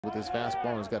With his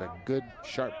fastball, he's got a good,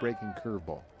 sharp breaking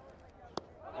curveball.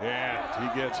 And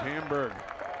he gets Hamburg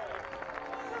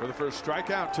for the first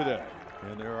strikeout today.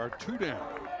 And there are 2 down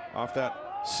off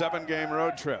that 7-game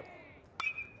road trip.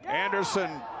 Anderson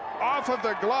off of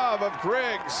the glove of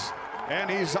Griggs, and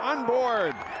he's on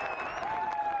board.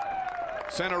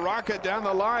 Sent a rocket down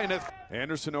the line.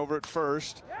 Anderson over at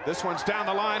first. This one's down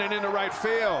the line and into right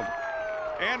field.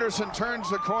 Anderson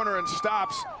turns the corner and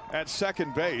stops at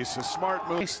second base. A smart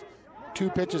move. 2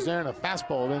 pitches there and a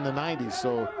fastball in the 90s,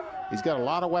 so he's got a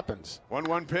lot of weapons.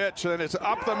 1-1 pitch, and it's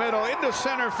up the middle into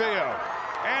center field.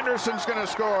 Anderson's going to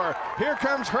score. Here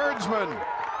comes Herdsman.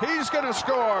 He's going to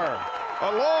score.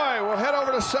 Aloy will head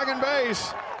over to second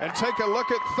base and take a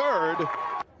look at third.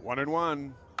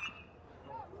 1-1.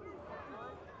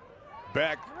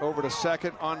 Beck over to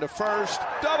second, on to first.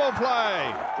 Double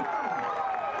play.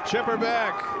 Chipper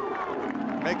Beck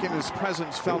making his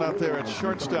presence felt out there at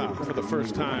shortstop for the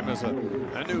first time as a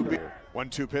new beer.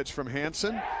 1-2 pitch from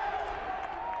Hansen.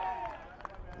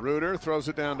 Reuter throws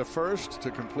it down to first to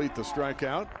complete the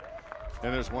strikeout,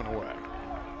 and there's one away.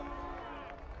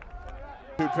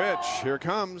 2 pitch, here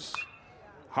comes.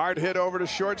 Hard hit over to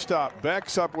shortstop.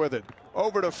 Beck's up with it.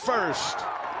 Over to first.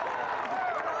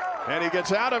 And he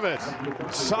gets out of it.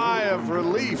 Sigh of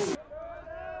relief.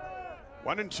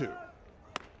 1-2.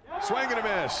 Swing and a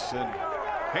miss. And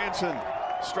Hansen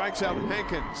strikes out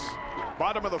Hankins.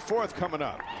 Bottom of the 4th coming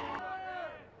up.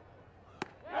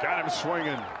 Got him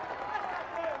swinging.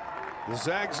 The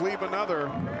Zags leave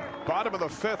another. Bottom of the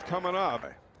 5th coming up.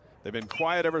 They've been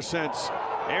quiet ever since.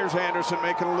 Here's Anderson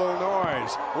making a little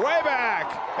noise. Way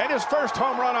back! And his first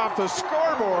home run off the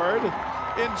scoreboard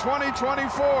in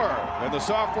 2024. And the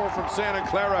sophomore from Santa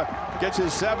Clara gets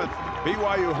his 7th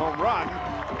BYU home run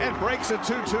and breaks a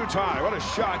 2-2 tie. What a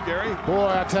shot, Gary. Boy,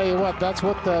 I tell you what, that's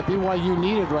what the BYU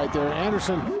needed right there.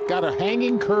 Anderson got a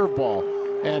hanging curveball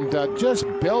and just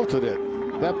belted it.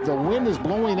 The wind is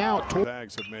blowing out.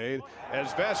 Bags have made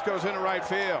as Vest goes into right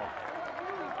field.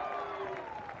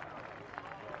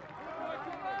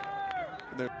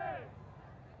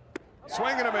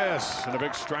 Swing and a miss, and a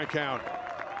big strikeout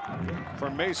for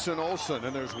Mason Olson,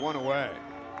 and there's one away.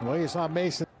 Well, you saw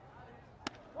Mason.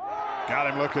 Got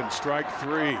him looking, strike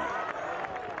 3.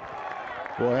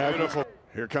 Boy, beautiful.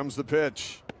 Here comes the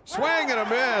pitch. Swing and a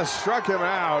miss, struck him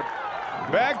out.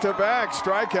 Back-to-back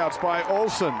strikeouts by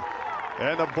Olson,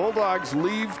 and the Bulldogs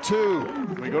leave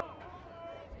 2. We go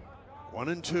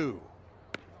 1-2.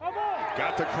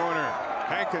 Got the corner.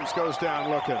 Hankins goes down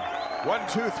looking.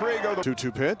 1-2-3 go the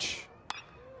 2-2 pitch.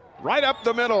 Right up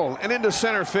the middle and into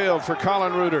center field for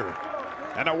Colin Reuter.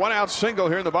 And a 1-out single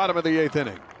here in the bottom of the 8th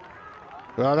inning.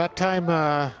 Well, that time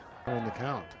in the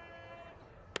count.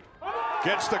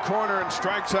 Gets the corner and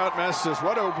strikes out Messes.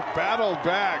 What a battle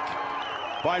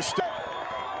back by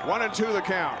 1-2 the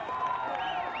count.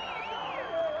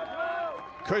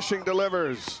 Cushing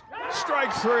delivers.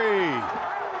 Strike 3.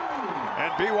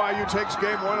 And BYU takes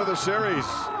game 1 of the series.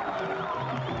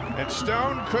 And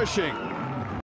Stone Cushing